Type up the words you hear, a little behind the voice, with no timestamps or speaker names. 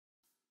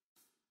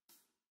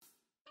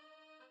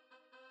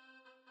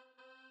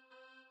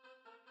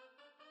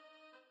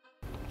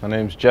My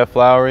name's Jeff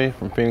Lowery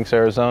from Phoenix,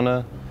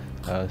 Arizona,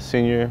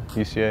 senior,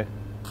 UCA.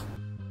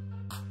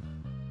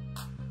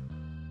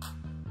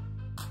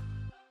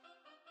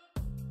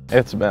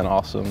 It's been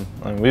awesome.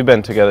 I mean, we've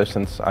been together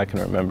since I can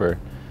remember.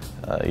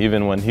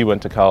 Even when he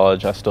went to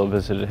college, I still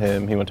visited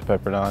him. He went to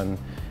Pepperdine.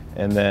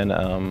 And then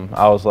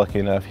I was lucky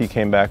enough, he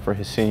came back for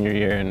his senior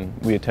year and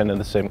we attended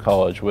the same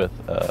college with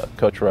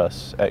Coach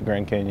Russ at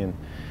Grand Canyon.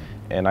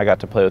 And I got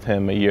to play with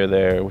him a year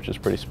there, which is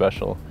pretty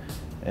special.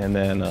 And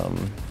then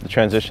the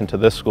transition to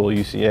this school,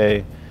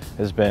 UCA,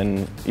 has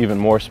been even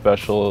more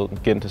special,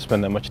 getting to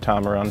spend that much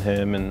time around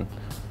him. And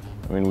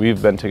I mean,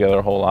 we've been together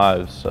our whole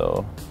lives,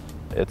 so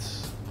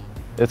it's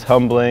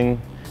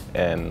humbling.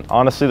 And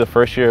honestly, the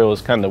first year it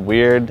was kind of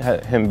weird,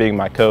 him being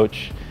my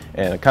coach,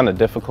 and kind of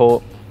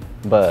difficult,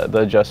 but the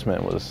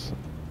adjustment was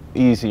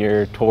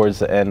easier towards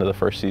the end of the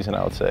first season,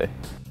 I would say.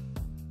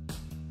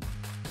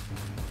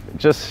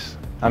 Just,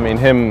 I mean,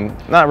 him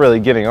not really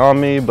getting on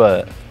me,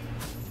 but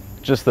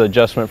just the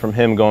adjustment from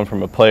him going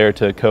from a player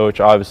to a coach.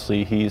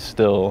 Obviously, he's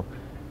still,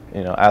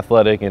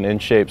 athletic and in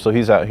shape, so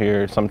he's out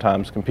here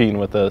sometimes competing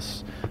with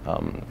us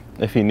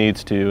if he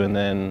needs to. And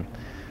then,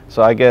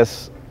 so I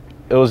guess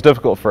it was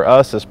difficult for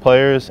us as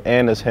players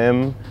and as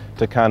him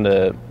to kind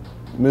of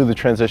move the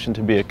transition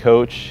to be a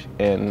coach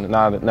and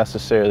not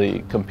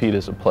necessarily compete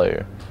as a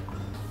player.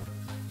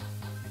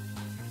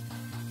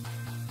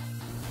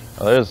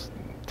 Well, there's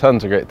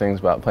tons of great things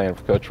about playing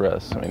for Coach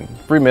Russ. I mean,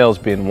 free meals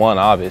being one,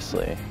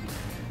 obviously.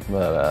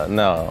 But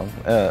no,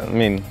 I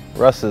mean,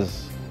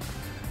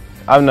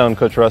 I've known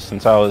Coach Russ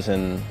since I was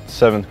in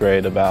 7th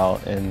grade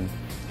and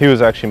he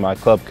was actually my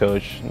club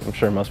coach. I'm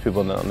sure most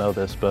people don't know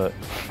this, but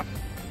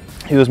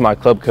he was my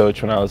club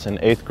coach when I was in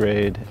 8th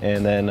grade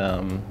and then,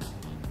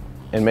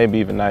 and maybe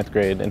even 9th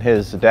grade. And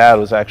his dad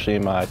was actually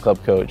my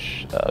club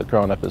coach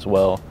growing up as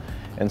well.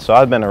 And so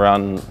I've been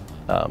around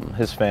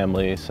his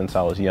family since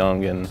I was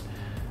young, and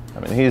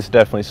I mean, he's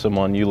definitely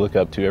someone you look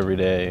up to every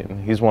day.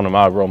 And he's one of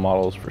my role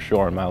models for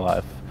sure in my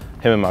life.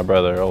 Him and my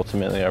brother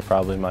ultimately are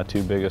probably my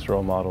 2 biggest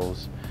role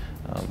models.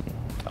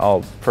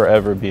 I'll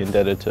forever be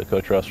indebted to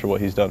Coach Russ for what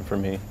he's done for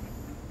me.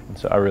 And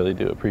so I really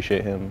do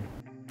appreciate him.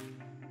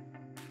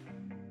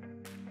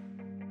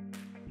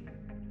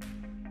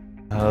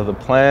 The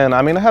plan,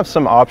 I mean, I have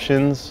some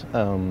options.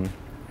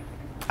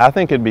 I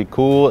think it'd be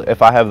cool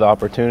if I have the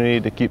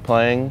opportunity to keep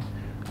playing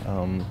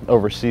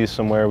overseas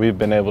somewhere. We've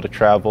been able to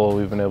travel,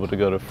 we've been able to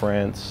go to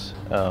France.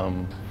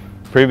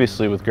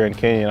 Previously with Grand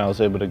Canyon, I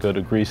was able to go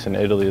to Greece and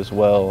Italy as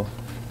well.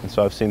 And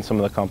so I've seen some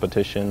of the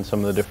competition,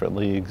 some of the different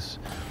leagues.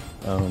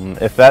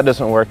 If that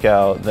doesn't work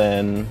out,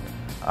 then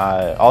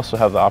I also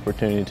have the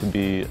opportunity to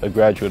be a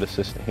graduate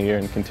assistant here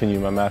and continue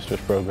my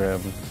master's program,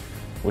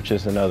 which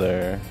is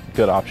another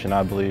good option,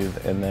 I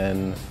believe. And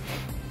then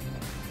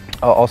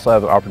I'll also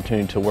have the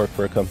opportunity to work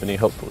for a company,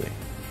 hopefully.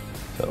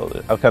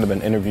 So I've kind of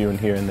been interviewing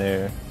here and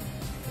there,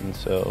 and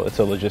so it's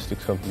a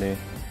logistics company.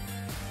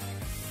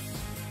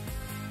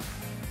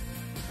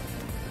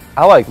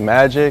 I like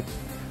Magic.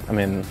 I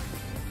mean,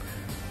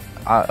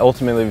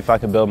 ultimately, if I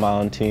could build my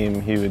own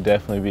team, he would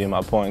definitely be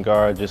my point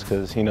guard just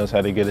because he knows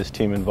how to get his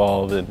team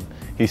involved and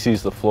he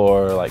sees the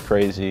floor like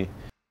crazy.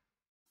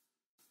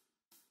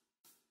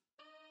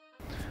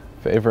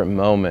 Favorite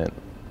moment?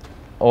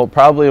 Well,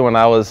 probably when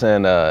I was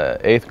in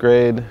 8th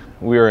grade,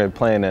 we were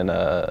playing in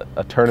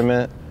a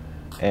tournament,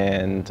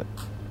 and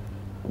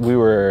we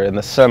were in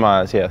the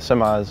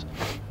semis,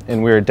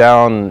 and we were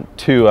down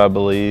 2, I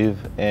believe,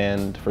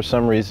 and for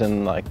some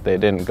reason, like, they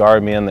didn't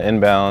guard me on the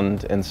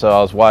inbound, and so I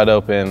was wide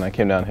open. I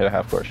came down and hit a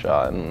half-court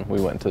shot, and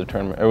we went to the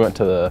tournament, or went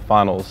to the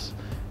finals,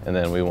 and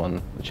then we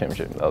won the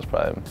championship. That was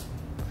probably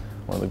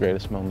one of the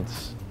greatest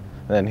moments.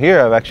 And then here,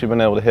 I've actually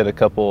been able to hit a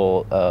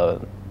couple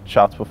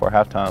shots before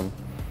halftime.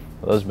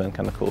 Those have been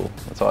kind of cool.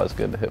 It's always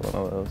good to hit one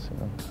of those.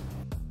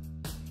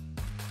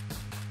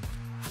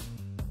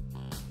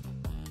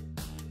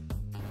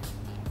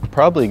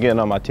 Probably getting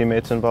all my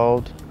teammates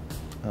involved.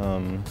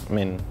 I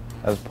mean,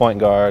 as a point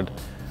guard,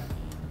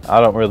 I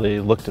don't really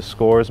look to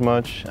score as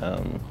much.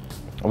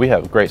 We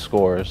have great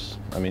scorers.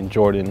 I mean,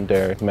 Jordan,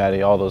 Derek,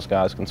 Maddie, all those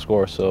guys can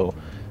score. So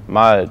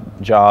my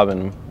job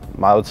and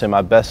I would say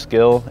my best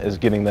skill is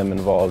getting them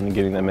involved and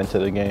getting them into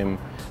the game.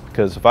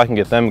 Because if I can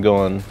get them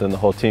going, then the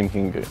whole team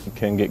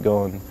can get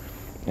going,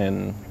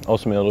 and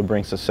ultimately it'll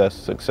bring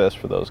success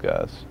for those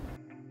guys.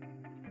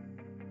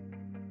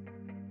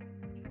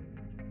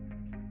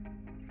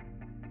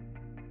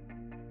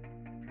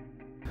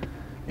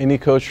 Any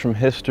coach from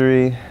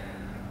history?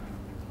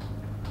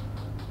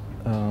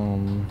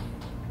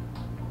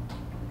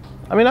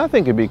 I mean, I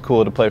think it'd be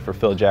cool to play for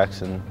Phil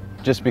Jackson,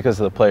 just because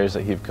of the players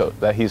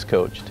that he's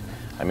coached.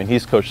 I mean,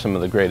 he's coached some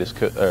of the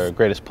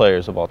greatest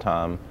players of all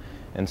time.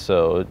 And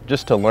so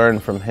just to learn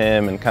from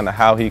him and kind of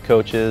how he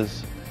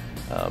coaches.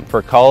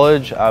 For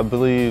college, I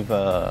believe,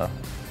 I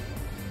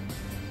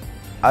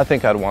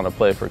think I'd want to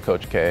play for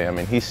Coach K. I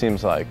mean, he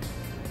seems like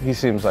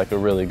a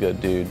really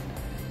good dude.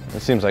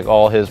 It seems like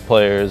all his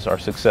players are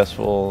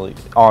successful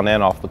on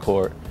and off the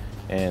court,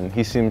 and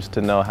he seems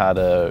to know how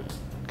to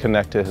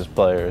connect to his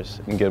players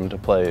and get them to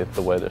play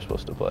the way they're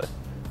supposed to play.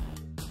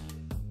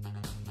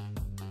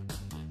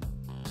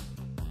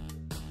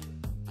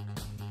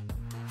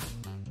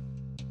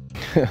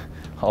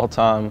 all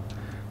time.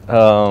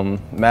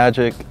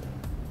 Magic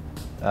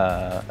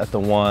at the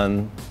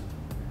 1.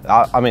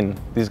 I mean,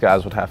 these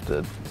guys would have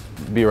to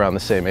be around the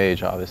same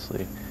age,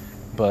 obviously,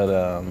 but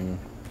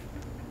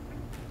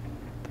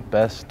the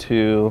best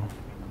 2.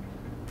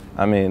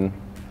 I mean,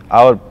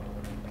 I would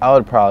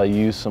probably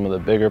use some of the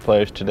bigger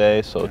players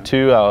today. So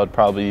 2, I would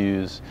probably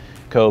use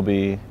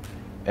Kobe,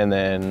 and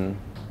then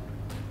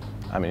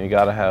I mean, you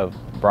got to have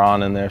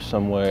Bron in there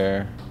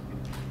somewhere.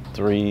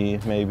 3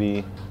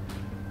 maybe.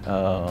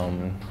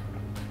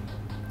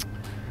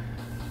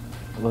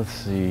 Let's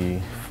see,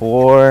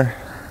 4.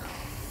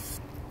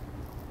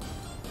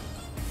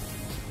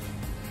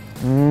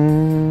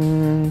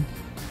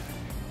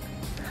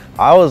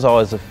 I was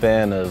always a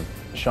fan of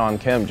Shawn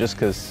Kemp just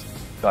because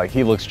like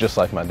he looks just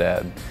like my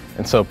dad,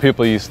 and so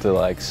people used to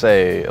like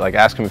say, like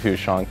ask him if he was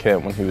Shawn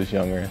Kemp when he was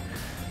younger,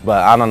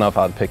 but I don't know if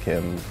I'd pick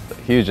him.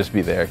 He would just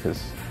be there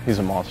because he's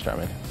a monster. I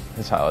mean,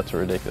 his highlights are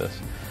ridiculous.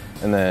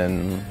 And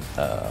then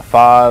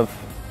 5.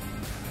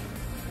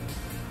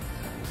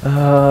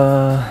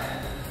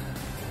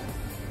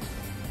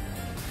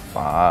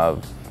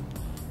 5.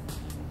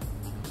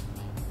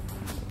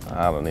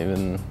 I don't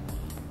even.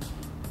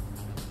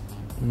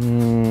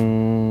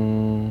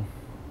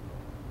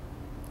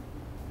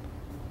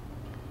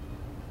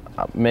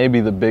 Maybe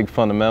the big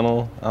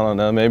fundamental. I don't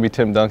know. Maybe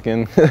Tim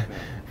Duncan.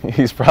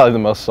 He's probably the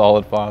most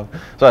solid 5.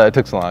 Sorry, it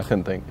took so long. I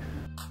couldn't think.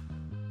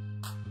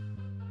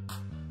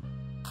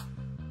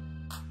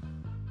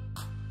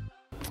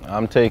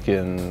 I'm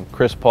taking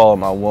Chris Paul at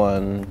my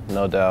 1,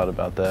 no doubt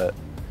about that.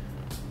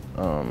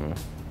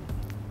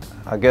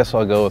 I guess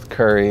I'll go with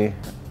Curry.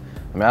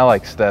 I mean, I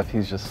like Steph.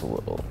 He's just a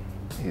little.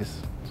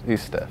 He's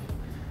Steph.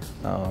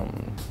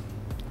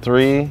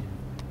 3,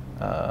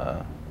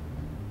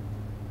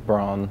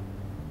 Bron.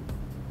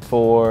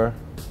 4,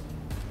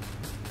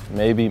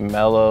 maybe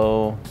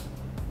Melo.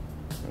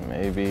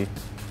 Maybe.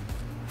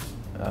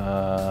 You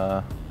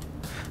know,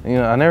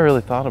 I never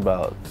really thought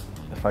about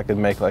if I could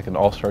make like an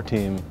all-star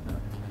team.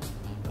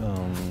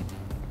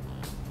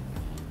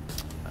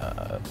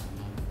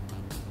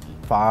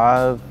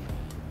 5,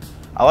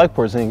 I like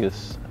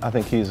Porzingis. I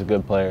think he's a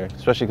good player,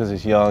 especially because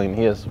he's young and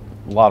he has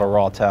a lot of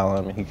raw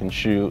talent. He can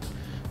shoot,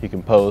 he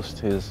can post.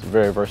 He has a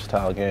very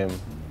versatile game.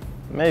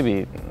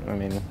 Maybe, I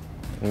mean,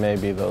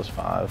 maybe those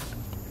 5.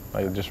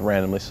 I could just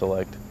randomly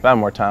select. If I had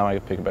more time, I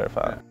could pick a better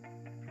 5.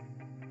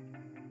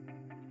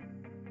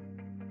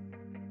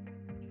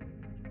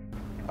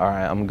 All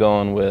right, I'm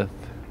going with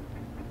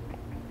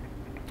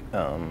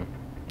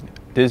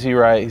Dizzy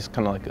Wright. He's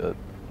kind of like a,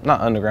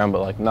 not underground,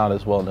 but like not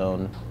as well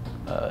known.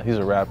 He's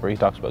a rapper. He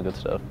talks about good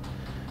stuff.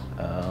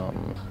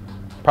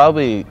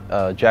 Probably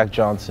Jack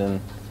Johnson.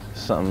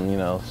 Something, you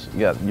know, you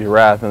got your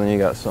rap and then you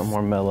got something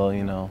more mellow,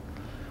 you know.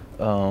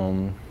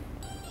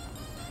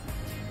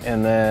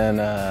 And then,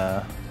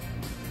 let's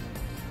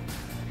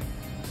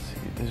see,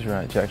 Dizzy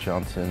Wright, Jack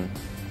Johnson.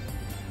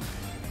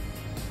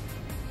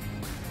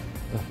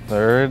 The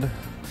 3rd.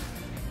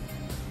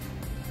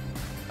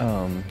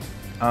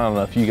 I don't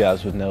know if you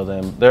guys would know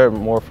them. They're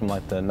more from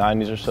like the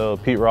 90s or so.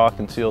 Pete Rock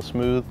and CL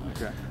Smooth.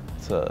 Okay.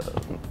 It's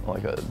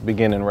like a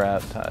beginning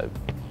rap type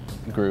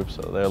group,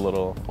 so they're a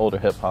little older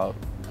hip hop.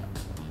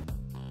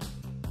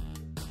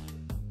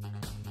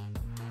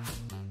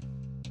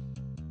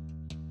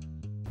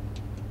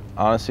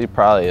 Honestly,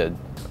 probably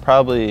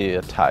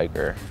a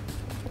tiger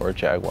or a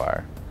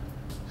jaguar,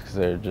 because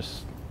they're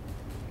just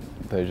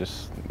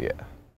yeah.